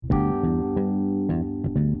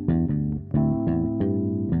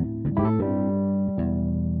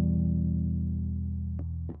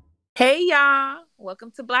Hey y'all, welcome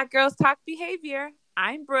to Black Girls Talk Behavior.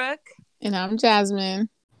 I'm Brooke. And I'm Jasmine.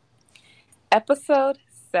 Episode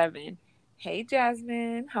 7. Hey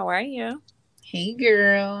Jasmine, how are you? Hey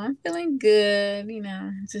girl, I'm feeling good.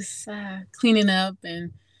 Just cleaning up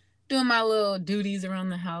and doing my little duties around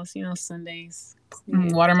the house. Sundays,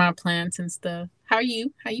 water my plants and stuff. How are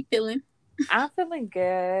you? How you feeling? I'm feeling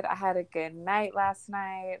good. I had a good night last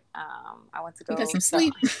night. I went to go. You got some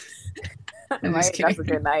sleep. Right, that's a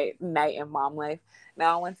good night in mom life.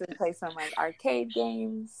 Now I went to play some arcade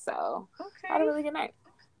games, so I had a really good night.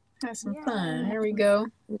 Have some fun. Here we go.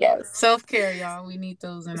 Yes. Self-care, y'all. We need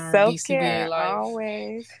those in our Self-care, BCBA life.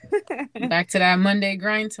 always. Back to that Monday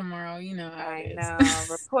grind tomorrow. I know.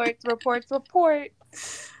 Reports. All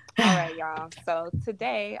right, y'all. So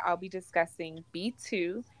today I'll be discussing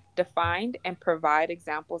B-2, defined and provide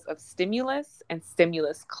examples of stimulus and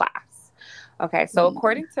stimulus class. Okay, so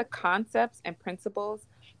according to concepts and principles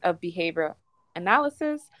of behavioral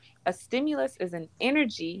analysis, a stimulus is an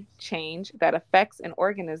energy change that affects an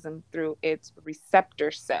organism through its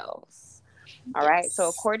receptor cells. All right, so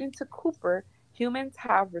according to Cooper, humans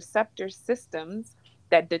have receptor systems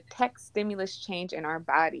that detect stimulus change in our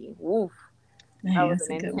body. Oof, that was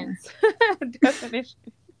an intense definition.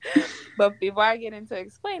 But before I get into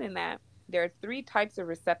explaining that, there are 3 types of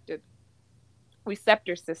receptor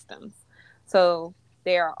systems. So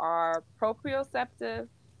there are proprioceptive,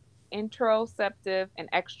 interoceptive,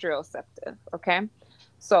 and exteroceptive. Okay,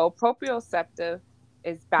 so proprioceptive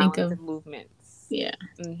is balance and movements. Yeah,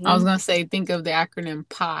 I was gonna say, think of the acronym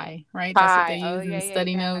PI, right? That's what they use in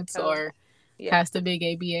study notes or past the big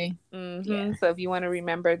ABA. So if you want to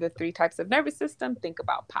remember the 3 types of nervous system, think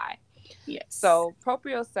about PI. Yes. So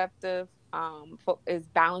proprioceptive is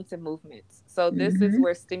balance and movements. So this is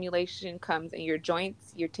where stimulation comes in your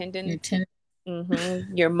joints, your tendons,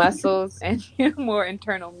 your muscles, and your more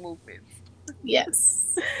internal movements.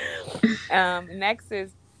 Yes. Next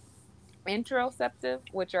is interoceptive,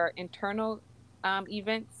 which are internal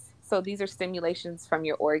events. So these are stimulations from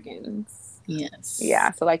your organs. Yes.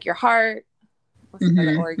 Yeah. So like your heart. What's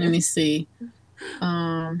another organ? Let me see.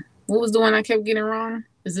 What was the one I kept getting wrong?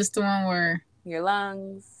 Is this the one where your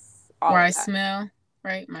lungs? Where I smell?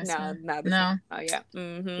 Right? No. Oh yeah.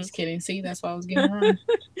 Just kidding. See, that's why I was getting wrong.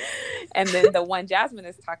 And then the one Jasmine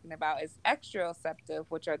is talking about is exteroceptive,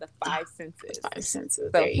 which are the 5 senses. 5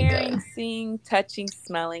 senses. So hearing, seeing, touching,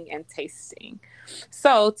 smelling, and tasting.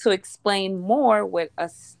 So to explain more what a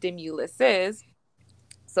stimulus is,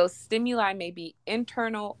 so stimuli may be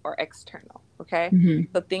internal or external. Okay.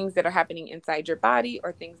 So things that are happening inside your body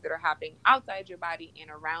or things that are happening outside your body and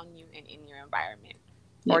around you and in your environment.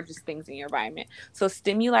 Or just things in your environment. So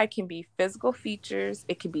stimuli can be physical features.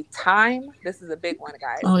 It can be time. This is a big one,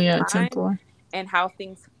 guys. Oh, yeah, temporal. And how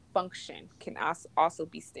things function can also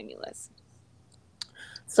be stimulus.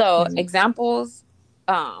 So examples.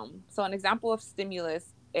 So an example of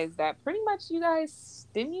stimulus is that pretty much, you guys,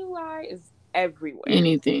 stimuli is everywhere.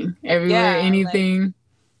 Anything. Everywhere, anything.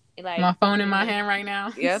 Like my phone in my hand right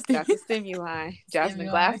now. Yep, that's a stimuli. Jasmine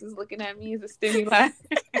glasses looking at me is a stimuli.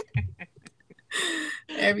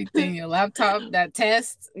 Everything, your laptop, that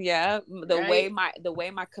test. Yeah, the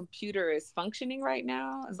way my computer is functioning right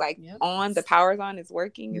now is on, the power's on, it's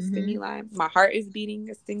working, is stimuli. My heart is beating,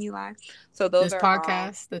 is stimuli. So those this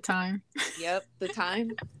podcast, the time. Yep, the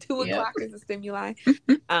time. 2 o'clock is a stimuli.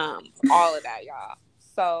 All of that, y'all.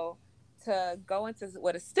 So to go into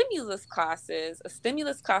what a stimulus class is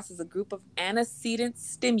a group of antecedent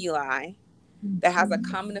stimuli that has a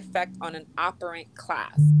common effect on an operant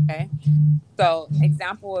class. Okay, so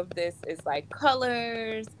example of this is like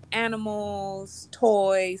colors, animals,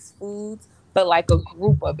 toys, foods, but like a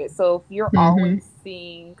group of it. So if you're always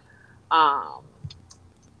seeing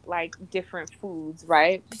like different foods,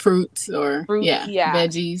 right? Fruits or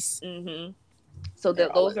veggies. So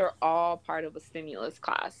those are all part of a stimulus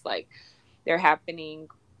class. Like they're happening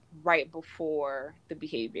right before the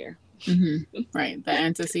behavior. Right, the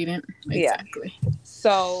antecedent. Exactly. Yeah.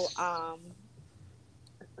 So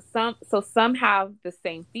some have the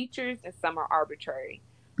same features and some are arbitrary.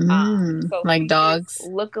 So like dogs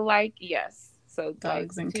look alike. Yes. So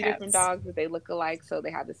dogs like and 2 cats. different dogs, but they look alike, so they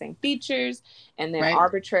have the same features. And then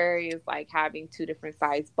arbitrary is like having 2 different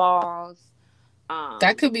size balls.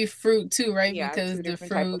 That could be fruit too, right? Yeah, because the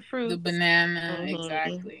fruit, the banana,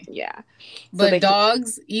 exactly. Yeah. But so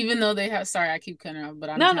dogs, even though they have, sorry, I keep cutting off, but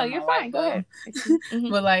I'm no, you're fine. Go ahead.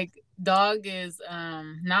 But like dog is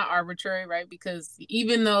not arbitrary, right? Because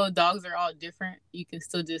even though dogs are all different, you can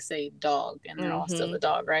still just say dog, and they're all still a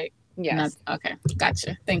dog, right? Not Yes. okay.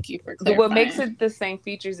 Gotcha. Thank you for What makes clarifying. it the same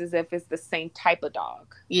features is if it's the same type of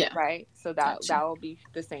dog. Yeah. Right. So that Gotcha. will be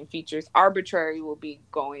the same features. Arbitrary will be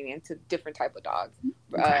going into different type of dogs.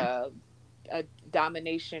 Okay. A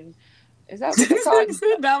domination. Is that what they call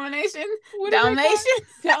it? Domination. What do they call Dalmatian. it?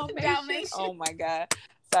 Dalmatian. Dalmatian. Oh my god.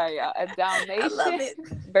 Sorry, y'all. A I love Dalmatian it.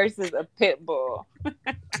 versus a pit bull.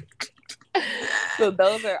 So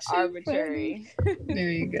those are She's funny. arbitrary. There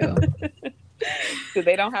you go. So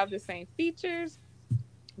they don't have the same features,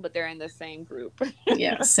 but they're in the same group.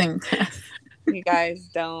 Yeah, same class. You guys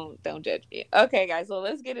don't judge me. Okay, guys. Well,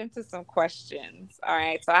 let's get into some questions. All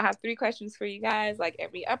right. So I have 3 questions for you guys, like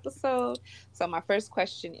every episode. So my first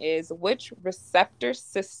question is, which receptor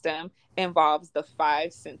system involves the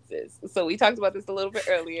 5 senses? So we talked about this a little bit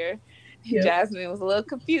earlier. Yep. Jasmine was a little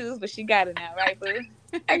confused, but she got it now, right, boo?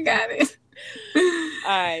 I got it.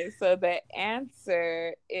 All right. So the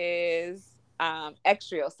answer is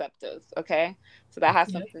exteroceptive. Okay. So that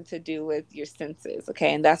has Yep. something to do with your senses.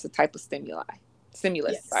 Okay. And that's a type of stimulus.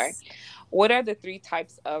 Sorry. Yes. What are the 3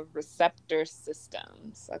 types of receptor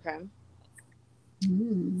systems? Okay. So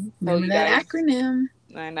Remember you that guys, acronym.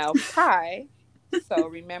 I know, PI. So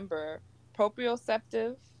remember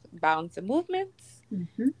proprioceptive, balance and movements,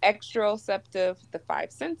 exteroceptive, the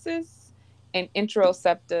 5 senses, and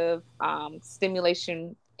interoceptive,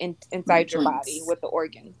 stimulation inside your body Joints. with the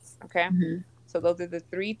organs. Okay. So those are the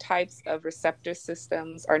 3 types of receptor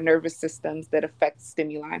systems or nervous systems that affect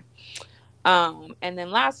stimuli. And then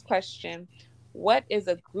last question, what is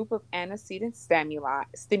a group of antecedent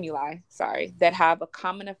stimuli, that have a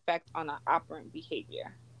common effect on an operant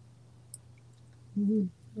behavior? That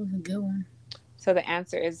was a good one. So the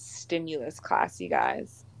answer is stimulus, class, you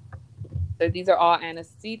guys. So these are all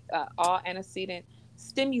antecedent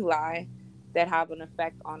stimuli that have an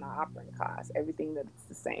effect on our operant class. Everything that's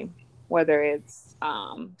the same, whether it's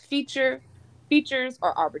features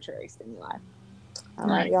or arbitrary stimuli. All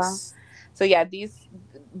right, y'all. Nice. So yeah, these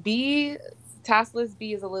task list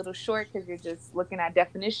B is a little short because you're just looking at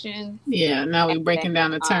definitions Yeah, now we're and breaking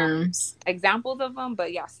then down the terms. examples of them.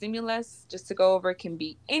 But yeah, stimulus, just to go over, can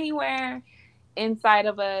be anywhere, inside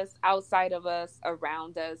of us, outside of us,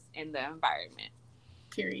 around us, in the environment.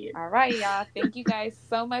 Period. All right, y'all. Thank you guys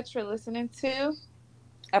so much for listening to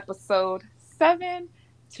episode 7.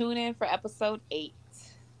 Tune in for episode 8.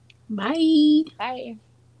 Bye. Bye.